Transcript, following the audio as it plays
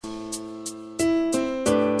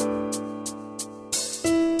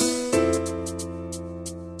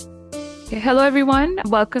Hello, everyone.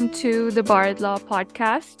 Welcome to the Bard Law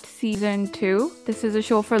Podcast, Season 2. This is a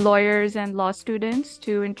show for lawyers and law students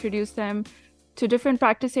to introduce them to different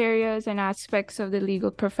practice areas and aspects of the legal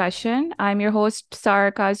profession. I'm your host,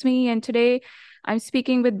 Sarah Kazmi, and today I'm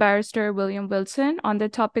speaking with Barrister William Wilson on the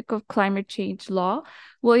topic of climate change law.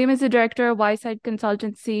 William is the director of Wyside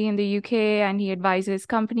Consultancy in the UK, and he advises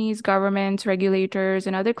companies, governments, regulators,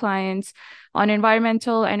 and other clients on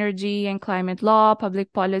environmental, energy, and climate law,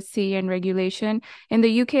 public policy, and regulation in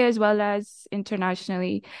the UK as well as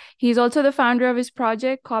internationally. He's also the founder of his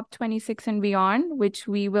project, COP26 and Beyond, which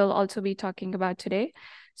we will also be talking about today.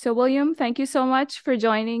 So, William, thank you so much for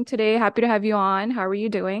joining today. Happy to have you on. How are you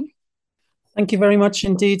doing? Thank you very much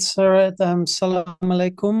indeed, Sarah. Salam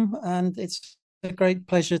alaikum, and it's a great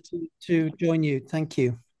pleasure to join you. Thank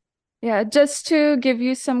you. Yeah, just to give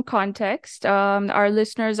you some context, our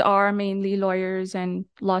listeners are mainly lawyers and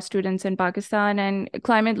law students in Pakistan, and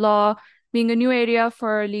climate law being a new area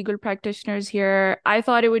for legal practitioners here, I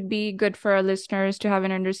thought it would be good for our listeners to have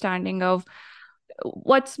an understanding of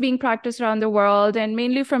what's being practiced around the world, and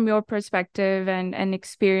mainly from your perspective and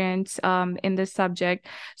experience in this subject.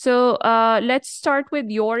 So let's start with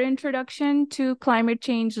your introduction to climate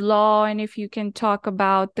change law, and if you can talk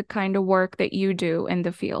about the kind of work that you do in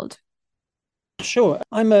the field. Sure.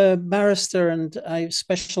 I'm a barrister and I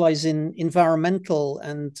specialize in environmental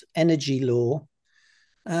and energy law.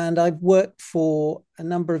 And I've worked for a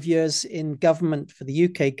number of years in government for the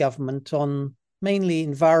UK government on mainly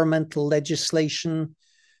environmental legislation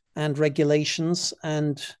and regulations.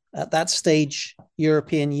 And at that stage,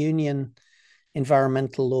 European Union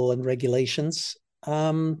environmental law and regulations.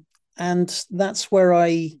 And that's where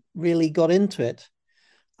I really got into it.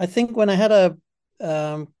 I think when I had a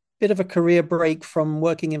bit of a career break from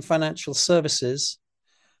working in financial services,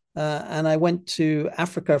 and I went to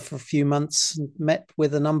Africa for a few months and met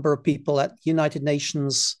with a number of people at United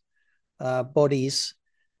Nations bodies.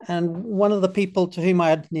 And one of the people to whom I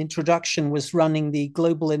had an introduction was running the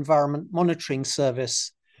Global Environment Monitoring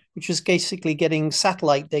Service, which was basically getting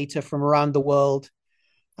satellite data from around the world.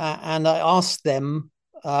 And I asked them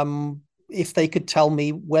if they could tell me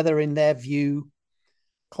whether, in their view,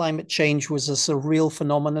 climate change was a sort of real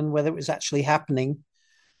phenomenon, whether it was actually happening.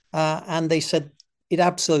 And they said it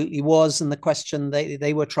absolutely was. And the question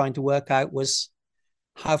they were trying to work out was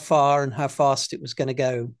how far and how fast it was going to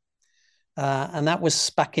go. And that was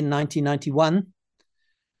back in 1991.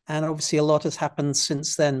 And obviously a lot has happened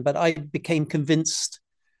since then. But I became convinced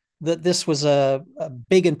that this was a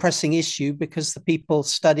big and pressing issue because the people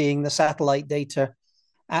studying the satellite data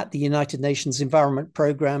at the United Nations Environment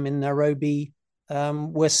Programme in Nairobi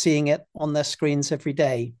we're seeing it on their screens every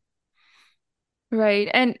day. Right.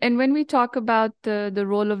 And when we talk about the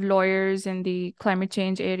role of lawyers in the climate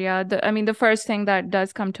change area, the first thing that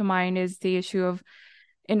does come to mind is the issue of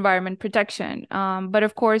environment protection. But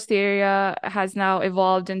of course, the area has now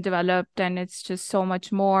evolved and developed, and it's just so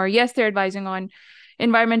much more. Yes, they're advising on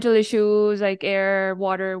environmental issues like air,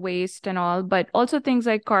 water, waste, and all, but also things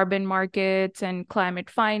like carbon markets and climate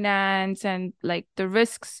finance and like the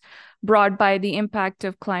risks brought by the impact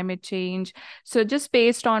of climate change. So just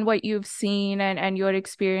based on what you've seen and your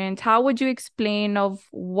experience, how would you explain of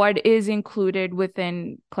what is included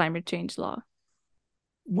within climate change law?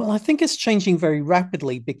 Well, I think it's changing very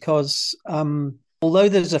rapidly because although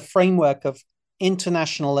there's a framework of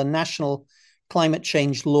international and national climate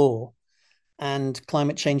change law and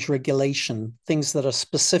climate change regulation, things that are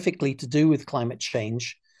specifically to do with climate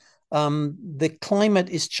change, the climate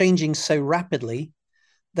is changing so rapidly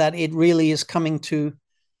that it really is coming to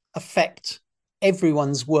affect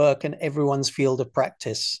everyone's work and everyone's field of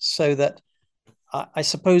practice. So that I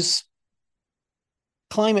suppose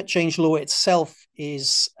climate change law itself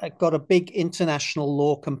is got a big international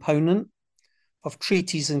law component of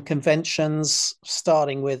treaties and conventions,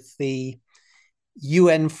 starting with the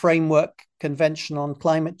UN Framework Convention on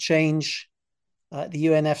Climate Change, the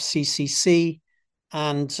UNFCCC,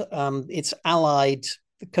 and its allied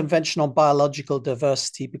the Convention on Biological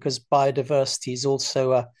Diversity, because biodiversity is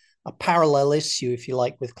also a parallel issue, if you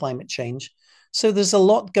like, with climate change. So there's a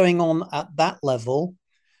lot going on at that level.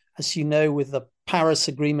 As you know, with the Paris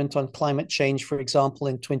Agreement on Climate Change, for example,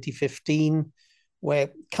 in 2015, where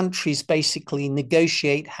countries basically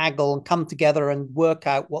negotiate, haggle, and come together and work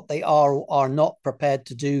out what they are or are not prepared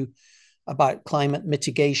to do about climate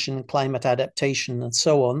mitigation, climate adaptation, and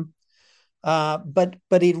so on. But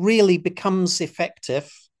it really becomes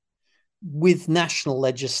effective with national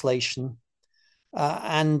legislation,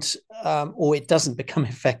 or it doesn't become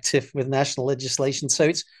effective with national legislation. So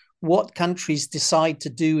it's what countries decide to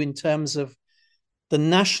do in terms of the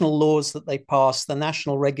national laws that they pass, the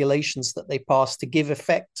national regulations that they pass to give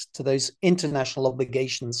effect to those international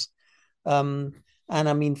obligations. Um, and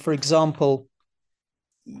I mean, for example,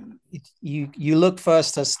 you look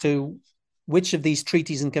first as to which of these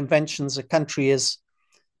treaties and conventions a country is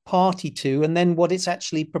party to, and then what it's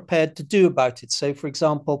actually prepared to do about it. So, for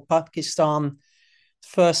example, Pakistan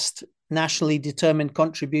first nationally determined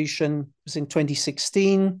contribution was in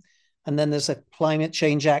 2016, and then there's a Climate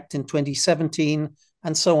Change Act in 2017,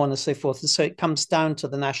 and so on and so forth. And so it comes down to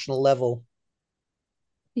the national level.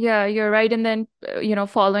 Yeah, you're right. And then,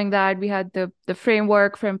 following that, we had the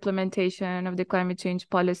framework for implementation of the climate change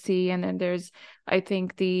policy. And then there's, I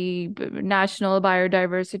think, the national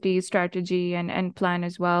biodiversity strategy and plan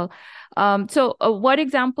as well. So what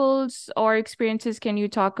examples or experiences can you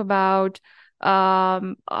talk about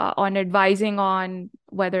on advising on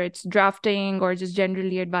whether it's drafting or just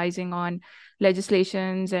generally advising on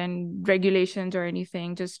legislations and regulations or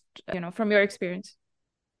anything, just, from your experience?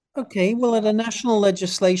 Okay, well, at a national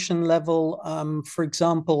legislation level, for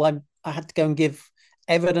example, I had to go and give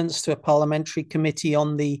evidence to a parliamentary committee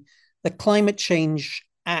on the Climate Change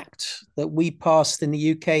Act that we passed in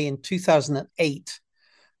the UK in 2008.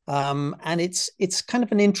 And it's kind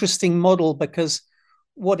of an interesting model because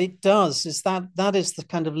what it does is that is the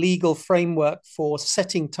kind of legal framework for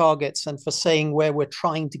setting targets and for saying where we're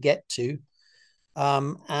trying to get to.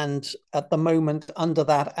 And at the moment, under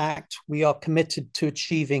that act, we are committed to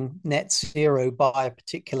achieving net zero by a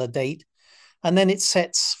particular date. And then it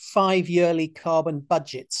sets 5 yearly carbon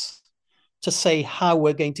budgets to say how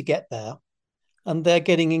we're going to get there. And they're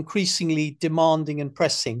getting increasingly demanding and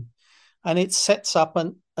pressing. And it sets up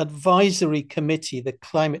an advisory committee, the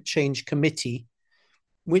Climate Change Committee,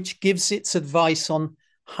 which gives its advice on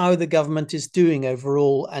how the government is doing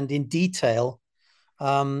overall and in detail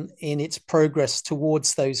in its progress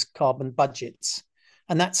towards those carbon budgets.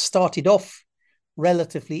 And that started off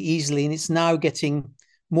relatively easily, and it's now getting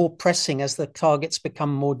more pressing as the targets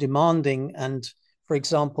become more demanding. And for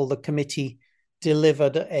example, the committee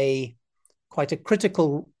delivered quite a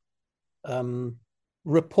critical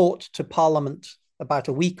report to Parliament about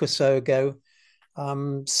a week or so ago,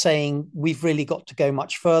 saying we've really got to go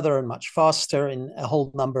much further and much faster in a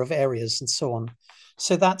whole number of areas and so on.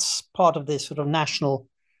 So that's part of this sort of national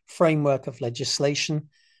framework of legislation.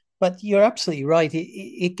 But you're absolutely right.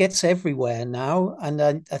 It gets everywhere now. And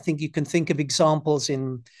I think you can think of examples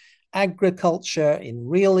in agriculture, in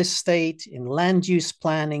real estate, in land use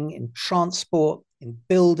planning, in transport, in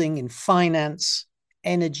building, in finance,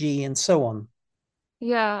 energy, and so on.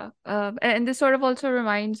 Yeah, and this sort of also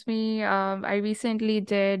reminds me, I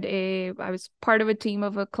was part of a team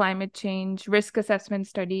of a climate change risk assessment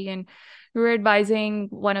study, and we were advising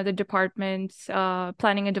one of the departments,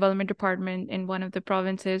 planning and development department in one of the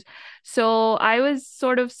provinces. So I was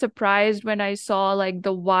sort of surprised when I saw like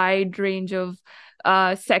the wide range of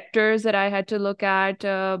sectors that I had to look at,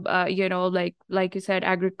 like you said,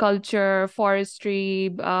 agriculture,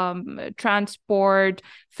 forestry, transport,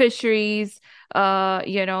 fisheries,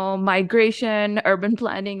 migration, urban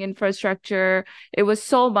planning, infrastructure. It was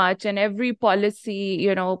so much, and every policy,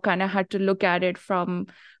 kind of had to look at it from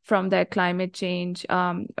that climate change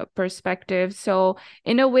perspective. So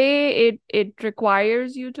in a way, it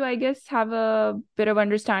requires you to, I guess, have a bit of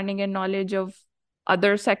understanding and knowledge of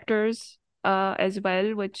other sectors as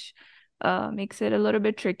well, which makes it a little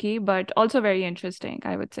bit tricky, but also very interesting,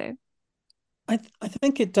 I would say. I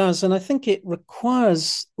think it does. And I think it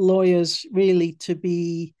requires lawyers really to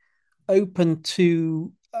be open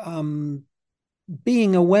to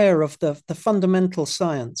being aware of the fundamental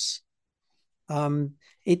science.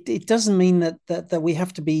 It doesn't mean that we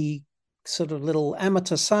have to be sort of little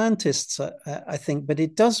amateur scientists, I think, but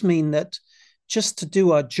it does mean that just to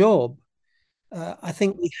do our job, I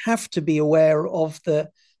think we have to be aware of the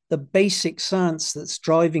basic science that's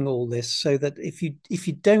driving all this, so that if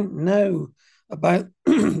you don't know about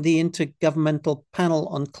the Intergovernmental Panel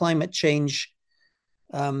on Climate Change,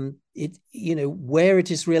 where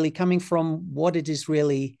it is really coming from, what it is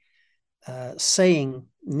really saying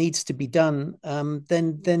needs to be done,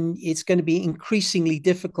 then it's going to be increasingly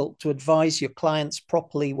difficult to advise your clients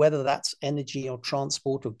properly, whether that's energy or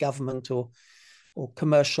transport or government or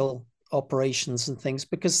commercial operations and things,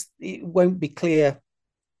 because it won't be clear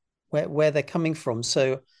where they're coming from.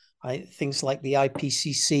 So things like the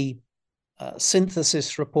IPCC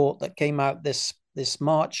synthesis report that came out this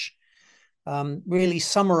March really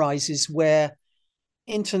summarizes where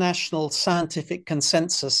international scientific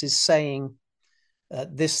consensus is saying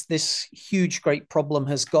this huge great problem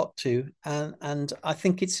has got to, and I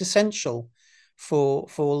think it's essential for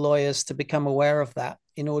lawyers to become aware of that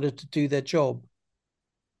in order to do their job.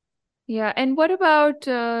 Yeah, and what about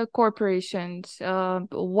corporations?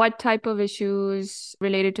 What type of issues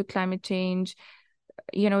related to climate change,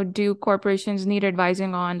 do corporations need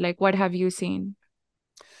advising on? Like, what have you seen?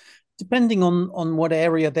 Depending on what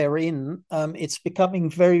area they're in, it's becoming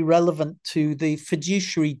very relevant to the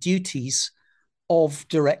fiduciary duties of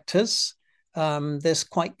directors. There's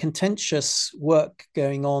quite contentious work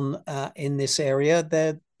going on in this area.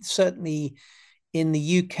 They're certainly in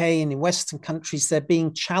the UK and in Western countries, they're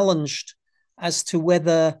being challenged as to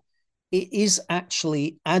whether it is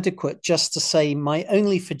actually adequate just to say my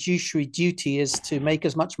only fiduciary duty is to make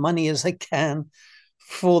as much money as I can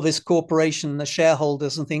for this corporation, the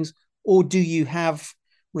shareholders and things, or do you have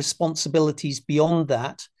responsibilities beyond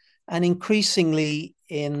that? And increasingly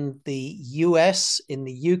in the US, in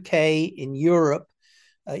the UK, in Europe,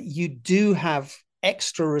 you do have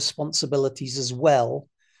extra responsibilities as well.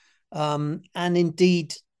 And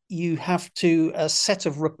indeed, you have to a set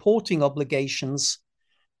of reporting obligations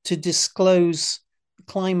to disclose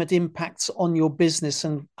climate impacts on your business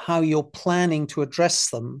and how you're planning to address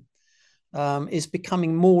them is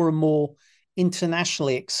becoming more and more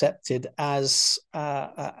internationally accepted as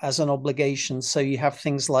an obligation. So you have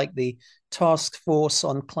things like the Task Force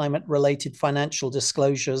on Climate-Related Financial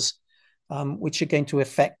Disclosures, which are going to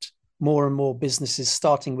affect more and more businesses,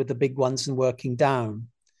 starting with the big ones and working down.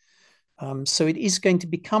 So it is going to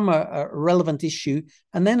become a relevant issue.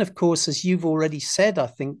 And then, of course, as you've already said, I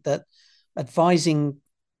think that advising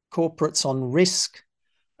corporates on risk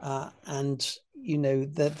and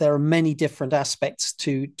that there are many different aspects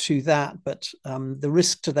to that, but the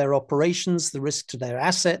risk to their operations, the risk to their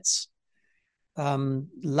assets,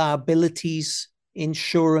 liabilities,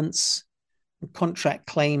 insurance, contract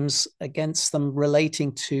claims against them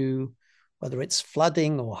relating to whether it's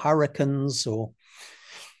flooding or hurricanes or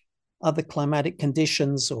other climatic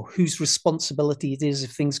conditions, or whose responsibility it is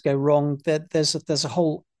if things go wrong. There's a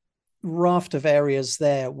whole raft of areas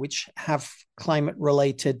there which have climate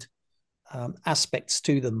related aspects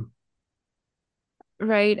to them.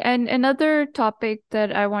 Right. And another topic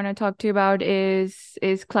that I want to talk to you about is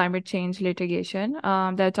climate change litigation.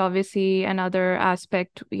 That's obviously another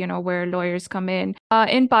aspect, where lawyers come in.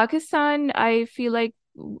 In Pakistan, I feel like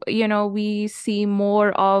we see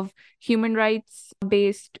more of human rights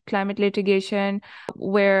based climate litigation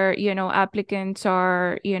where, applicants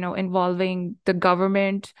are, involving the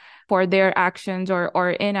government for their actions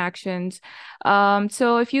or inactions.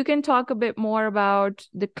 So if you can talk a bit more about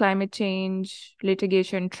the climate change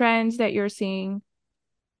litigation trends that you're seeing.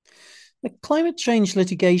 The climate change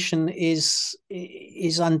litigation is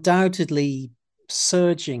undoubtedly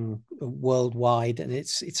surging worldwide, and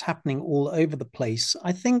it's happening all over the place.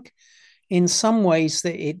 I think in some ways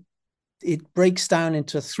that it breaks down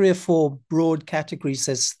into three or four broad categories.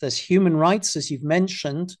 There's human rights, as you've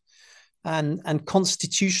mentioned, and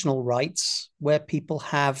constitutional rights, where people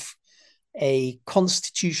have a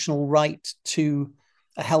constitutional right to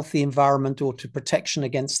a healthy environment or to protection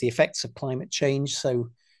against the effects of climate change. So,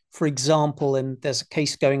 for example, and there's a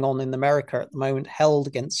case going on in America at the moment held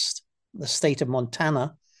against the state of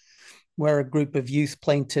Montana, where a group of youth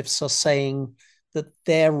plaintiffs are saying that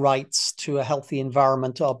their rights to a healthy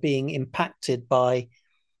environment are being impacted by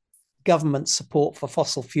government support for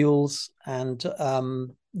fossil fuels and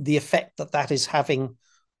the effect that is having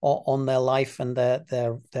on their life and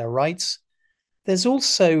their rights. There's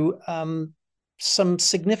also some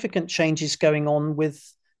significant changes going on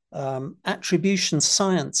with attribution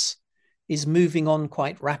science is moving on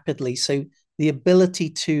quite rapidly. So the ability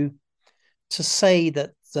to say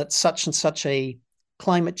that such and such a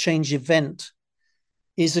climate change event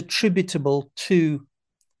is attributable to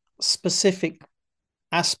specific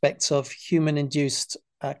aspects of human-induced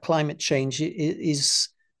climate change is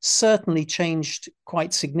certainly changed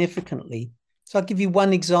quite significantly. So I'll give you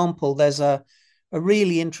one example. There's a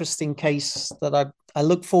really interesting case that I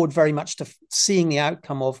look forward very much to seeing the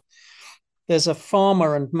outcome of. There's a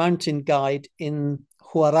farmer and mountain guide in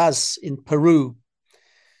Huaraz in Peru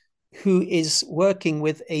who is working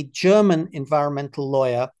with a German environmental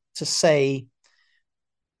lawyer to say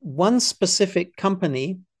one specific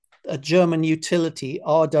company, a German utility,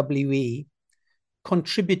 RWE,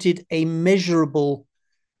 contributed a measurable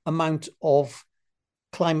amount of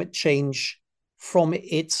climate change from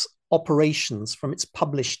its operations, from its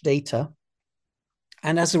published data.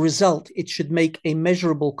 And as a result, it should make a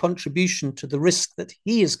measurable contribution to the risk that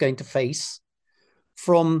he is going to face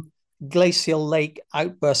from glacial lake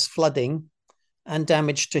outburst flooding and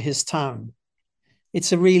damage to his town.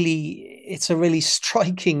 It's a really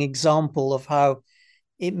striking example of how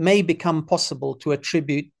it may become possible to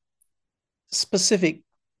attribute specific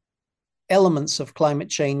elements of climate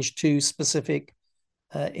change to specific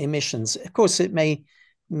emissions. Of course, it may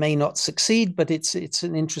not succeed, but it's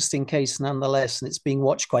an interesting case nonetheless, and it's being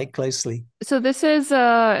watched quite closely. So this is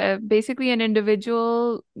basically an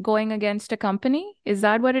individual going against a company. Is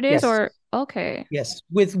that what it is? Yes, Or okay. yes,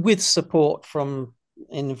 with support from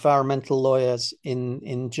environmental lawyers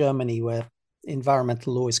in Germany, where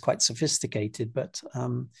environmental law is quite sophisticated, but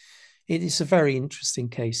it is a very interesting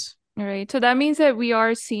case. All right. So that means that we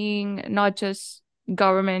are seeing not just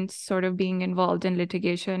governments sort of being involved in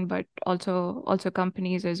litigation, but also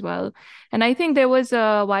companies as well. And I think there was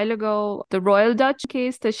a while ago the Royal Dutch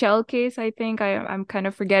case, the Shell case. I think I'm kind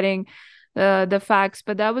of forgetting the facts,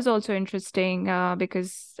 but that was also interesting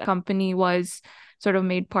because the company was sort of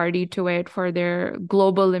made party to it for their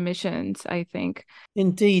global emissions, I think.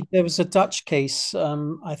 Indeed, there was a Dutch case.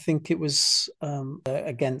 I think it was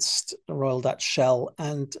against Royal Dutch Shell,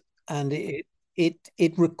 and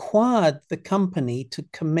it required the company to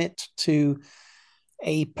commit to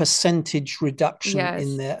a percentage reduction in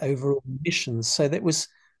Yes. their overall emissions. So that was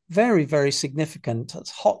very, very significant.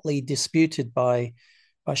 It's hotly disputed by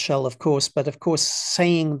Shell, of course, but of course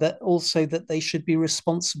saying that also that they should be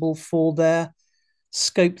responsible for their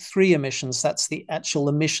scope 3 emissions. That's the actual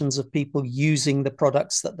emissions of people using the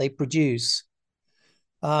products that they produce.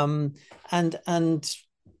 Um, and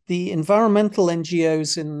the environmental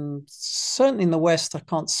NGOs in certainly in the West, I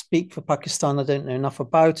can't speak for Pakistan, I don't know enough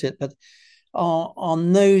about it, but are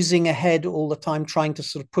nosing ahead all the time, trying to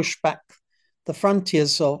sort of push back the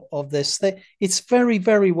frontiers of this. It's very,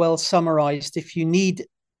 very well summarized. If you need,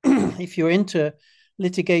 if you're into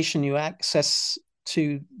litigation, you access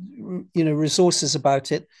to resources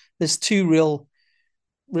about it. There's two real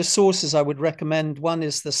resources I would recommend. One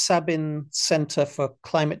is the Sabin Center for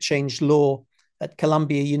Climate Change Law at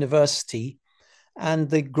Columbia University and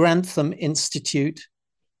the Grantham Institute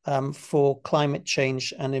for Climate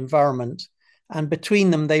Change and Environment. And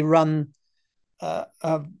between them, they run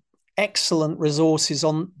excellent resources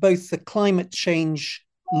on both the climate change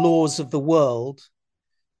laws of the world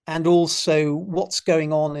and also what's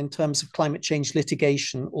going on in terms of climate change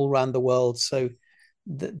litigation all around the world. So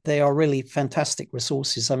they are really fantastic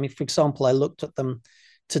resources. I mean, for example, I looked at them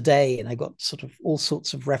today and I got sort of all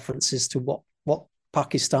sorts of references to what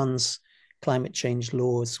Pakistan's climate change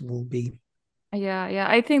laws will be. Yeah.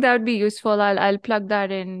 I think that would be useful. I'll plug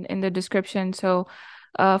that in the description. So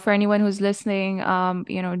for anyone who's listening,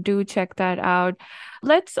 do check that out.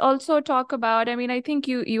 Let's also talk about, I mean, I think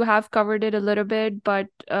you have covered it a little bit, but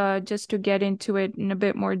just to get into it in a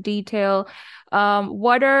bit more detail,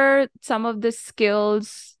 what are some of the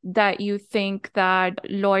skills that you think that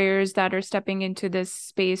lawyers that are stepping into this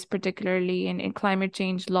space, particularly in climate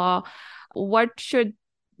change law, what should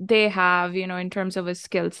they have, in terms of a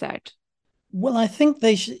skill set? Well, I think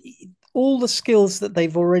they should, all the skills that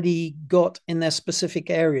they've already got in their specific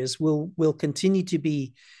areas will continue to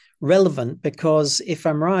be relevant because if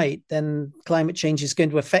I'm right, then climate change is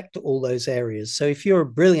going to affect all those areas. So if you're a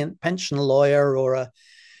brilliant pension lawyer or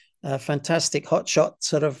a fantastic hotshot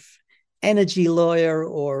sort of energy lawyer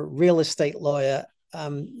or real estate lawyer,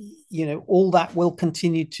 all that will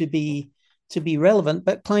continue to be relevant,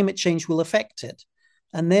 but climate change will affect it.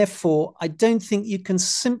 And therefore, I don't think you can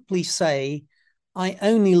simply say, I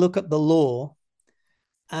only look at the law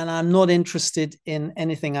and I'm not interested in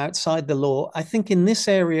anything outside the law. I think in this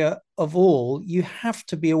area of all, you have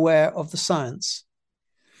to be aware of the science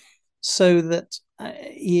so that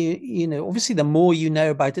obviously the more you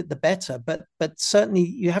know about it the better, but certainly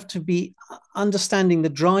you have to be understanding the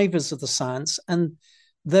drivers of the science and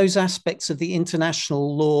those aspects of the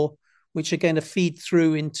international law which are going to feed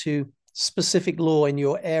through into specific law in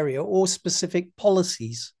your area or specific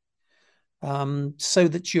policies, so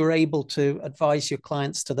that you're able to advise your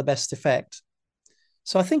clients to the best effect.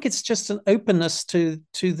 So I think it's just an openness to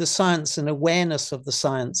the science and awareness of the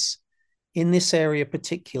science in this area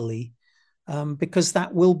particularly, because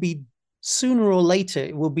that will be sooner or later,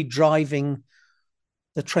 it will be driving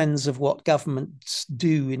the trends of what governments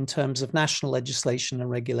do in terms of national legislation and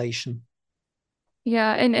regulation.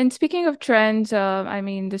 Yeah, and speaking of trends, I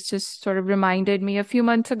mean, this just sort of reminded me a few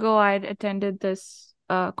months ago, I had attended this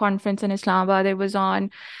conference in Islamabad. It was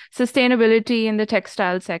on sustainability in the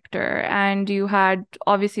textile sector, and you had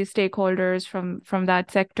obviously stakeholders from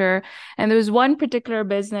that sector. And there was one particular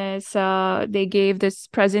business. They gave this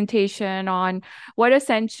presentation on what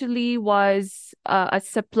essentially was a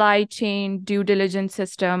supply chain due diligence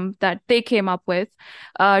system that they came up with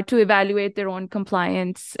to evaluate their own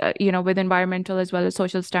compliance, with environmental as well as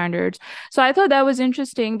social standards. So I thought that was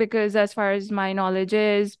interesting because, as far as my knowledge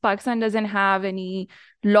is, Pakistan doesn't have any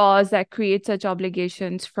laws that create such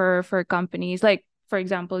obligations for companies, like for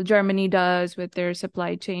example Germany does with their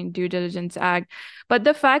supply chain due diligence act. But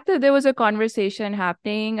the fact that there was a conversation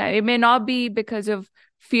happening, it may not be because of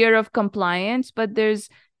fear of compliance, but there's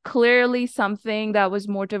clearly something that was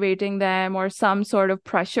motivating them, or some sort of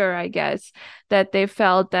pressure, I guess, that they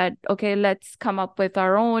felt that, okay, let's come up with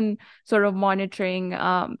our own sort of monitoring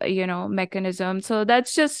mechanism. So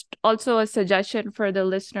that's just also a suggestion for the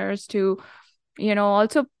listeners to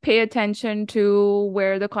also pay attention to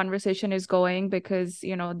where the conversation is going, because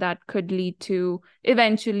that could lead to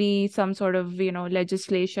eventually some sort of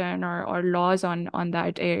legislation or laws on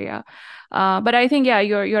that area. But I think, yeah,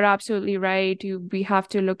 you're absolutely right. We have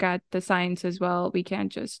to look at the science as well. We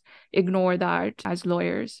can't just ignore that as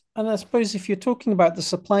lawyers. And I suppose if you're talking about the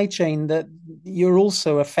supply chain, that you're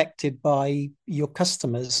also affected by your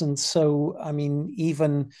customers. And so, I mean,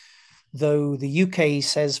 even though the UK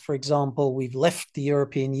says, for example, we've left the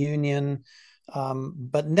European Union,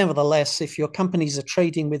 but nevertheless, if your companies are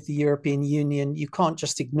trading with the European Union, you can't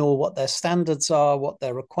just ignore what their standards are, what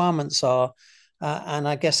their requirements are. And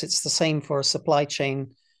I guess it's the same for a supply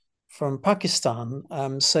chain from Pakistan.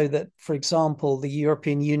 So that, for example, the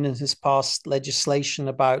European Union has passed legislation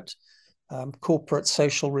about corporate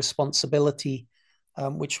social responsibility,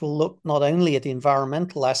 which will look not only at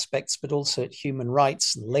environmental aspects, but also at human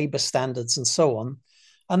rights and labor standards and so on.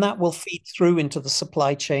 And that will feed through into the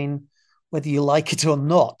supply chain, whether you like it or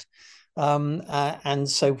not. And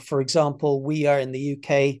so, for example, we are in the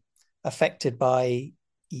UK affected by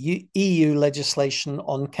EU legislation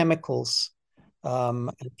on chemicals, and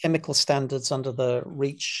chemical standards under the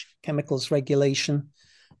REACH chemicals regulation.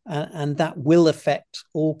 And that will affect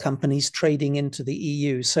all companies trading into the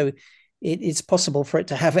EU. So it's possible for it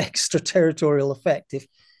to have extraterritorial effect. If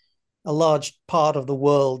a large part of the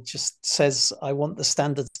world just says, I want the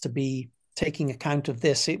standards to be taking account of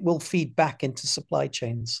this, it will feed back into supply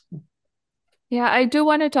chains. Yeah, I do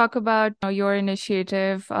want to talk about your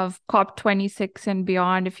initiative of COP26 and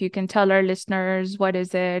beyond. If you can tell our listeners, what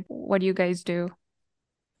is it? What do you guys do?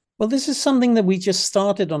 Well, this is something that we just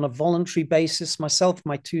started on a voluntary basis. Myself,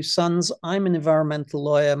 my two sons. I'm an environmental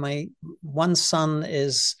lawyer. My one son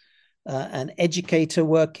is an educator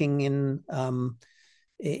working in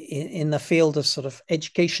the field of sort of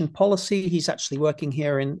education policy. He's actually working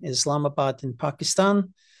here in Islamabad in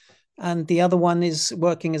Pakistan. And the other one is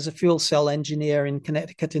working as a fuel cell engineer in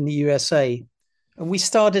Connecticut in the USA. And we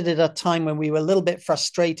started at a time when we were a little bit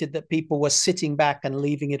frustrated that people were sitting back and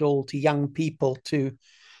leaving it all to young people to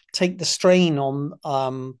take the strain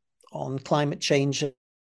on climate change.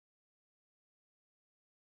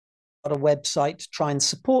 A website to try and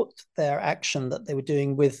support their action that they were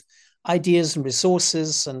doing with ideas and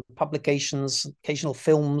resources and publications, occasional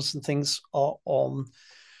films and things on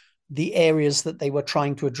the areas that they were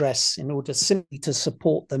trying to address in order simply to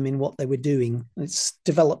support them in what they were doing. It's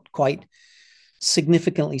developed quite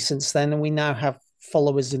significantly since then, and we now have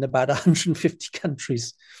followers in about 150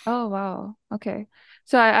 countries. Oh, wow. Okay.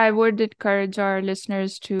 So I would encourage our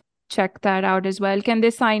listeners to check that out as well. Can they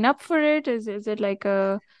sign up for it? Is it like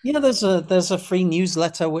a Yeah, there's a free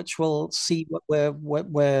newsletter which will see what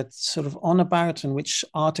we're sort of on about and which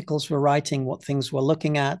articles we're writing, what things we're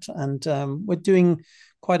looking at, and we're doing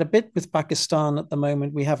quite a bit with Pakistan at the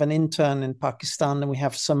moment. We have an intern in Pakistan, and we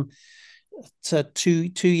have some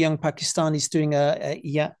two young Pakistanis doing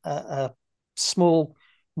a small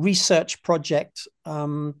research project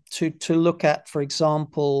to look at, for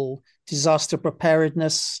example, disaster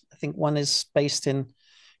preparedness. I think one is based in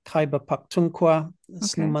Khyber Pakhtunkhwa,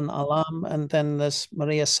 Snuman Alam, and then there's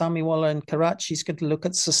Maria Samiwala in Karachi. She's going to look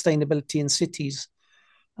at sustainability in cities.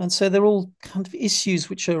 And so they're all kind of issues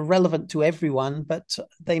which are relevant to everyone, but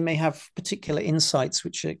they may have particular insights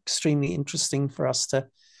which are extremely interesting for us to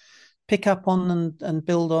pick up on and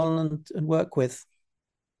build on and work with.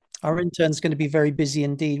 Our intern's going to be very busy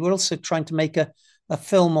indeed. We're also trying to make a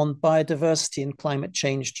film on biodiversity and climate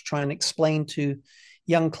change to try and explain to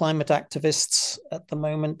young climate activists at the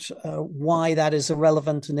moment why that is a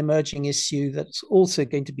relevant and emerging issue that's also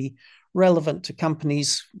going to be relevant to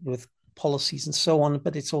companies with policies and so on,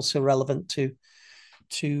 but it's also relevant to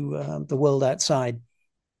the world outside.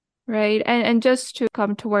 right? And just to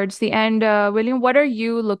come towards the end, William, what are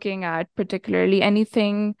you looking at particularly?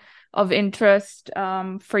 Anything of interest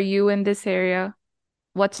for you in this area?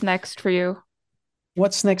 What's next for you?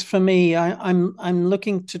 What's next for me? I'm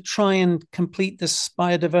looking to try and complete this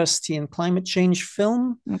biodiversity and climate change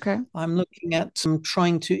film. Okay. I'm looking at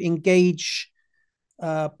trying to engage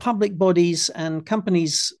public bodies and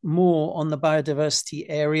companies more on the biodiversity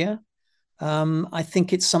area. I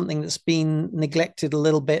think it's something that's been neglected a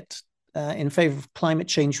little bit in favor of climate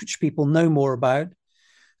change, which people know more about.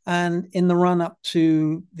 And in the run up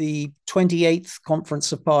to the 28th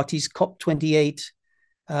Conference of Parties, COP28,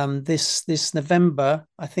 this November,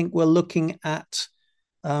 I think we're looking at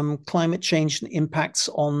climate change and impacts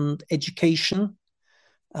on education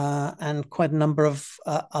and quite a number of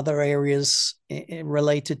other areas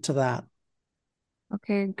related to that.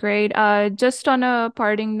 Okay, great. Just on a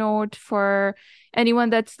parting note for anyone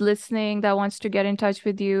that's listening that wants to get in touch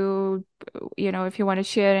with you, if you want to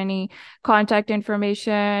share any contact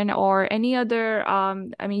information or any other, I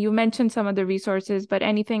mean, you mentioned some of the resources, but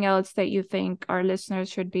anything else that you think our listeners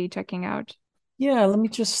should be checking out? Yeah, let me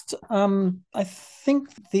just, I think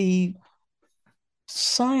the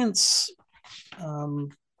science, the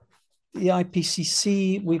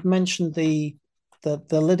IPCC, we've mentioned the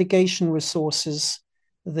litigation resources.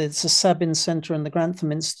 There's a Sabin Center and the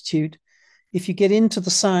Grantham Institute. If you get into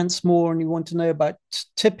the science more and you want to know about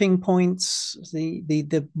tipping points,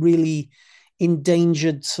 the really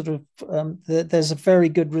endangered sort of, there's a very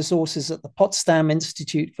good resources at the Potsdam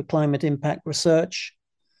Institute for Climate Impact Research.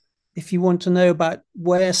 If you want to know about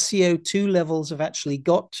where CO2 levels have actually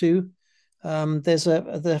got to, there's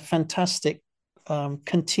the fantastic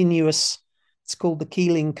continuous, it's called the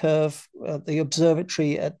Keeling Curve, the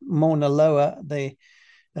observatory at Mauna Loa, the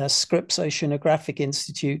Scripps Oceanographic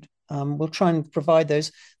Institute. We'll try and provide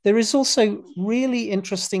those. There is also really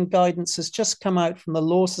interesting guidance that's just come out from the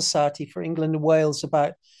Law Society for England and Wales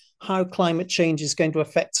about how climate change is going to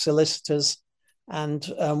affect solicitors and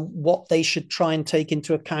what they should try and take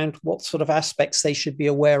into account, what sort of aspects they should be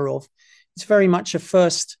aware of. It's very much a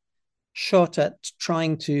first shot at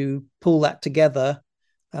trying to pull that together,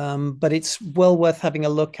 but it's well worth having a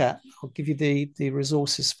look at. I'll give you the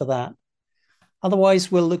resources for that.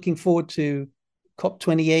 Otherwise, we're looking forward to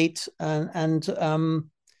COP28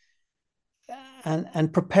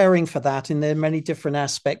 and preparing for that. And there are many different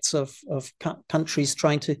aspects of countries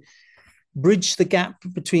trying to bridge the gap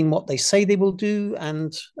between what they say they will do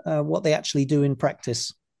and what they actually do in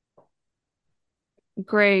practice.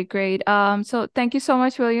 Great, great. So thank you so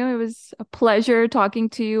much, William. It was a pleasure talking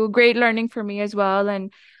to you. Great learning for me as well.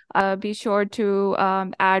 And be sure to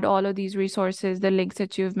add all of these resources, the links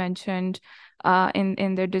that you've mentioned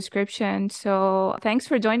in the description. So thanks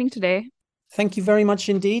for joining today. Thank you very much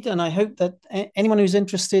indeed. And I hope that anyone who's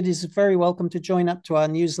interested is very welcome to join up to our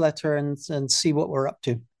newsletter and see what we're up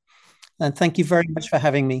to. And thank you very much for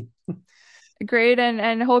having me. Great.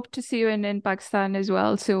 And hope to see you in Pakistan as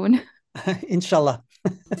well soon. Inshallah.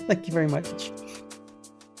 Thank you very much.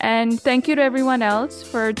 And thank you to everyone else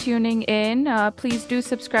for tuning in. Please do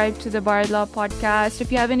subscribe to the Bard Law Podcast.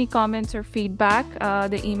 If you have any comments or feedback,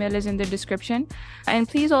 the email is in the description. And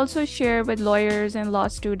please also share with lawyers and law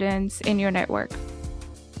students in your network.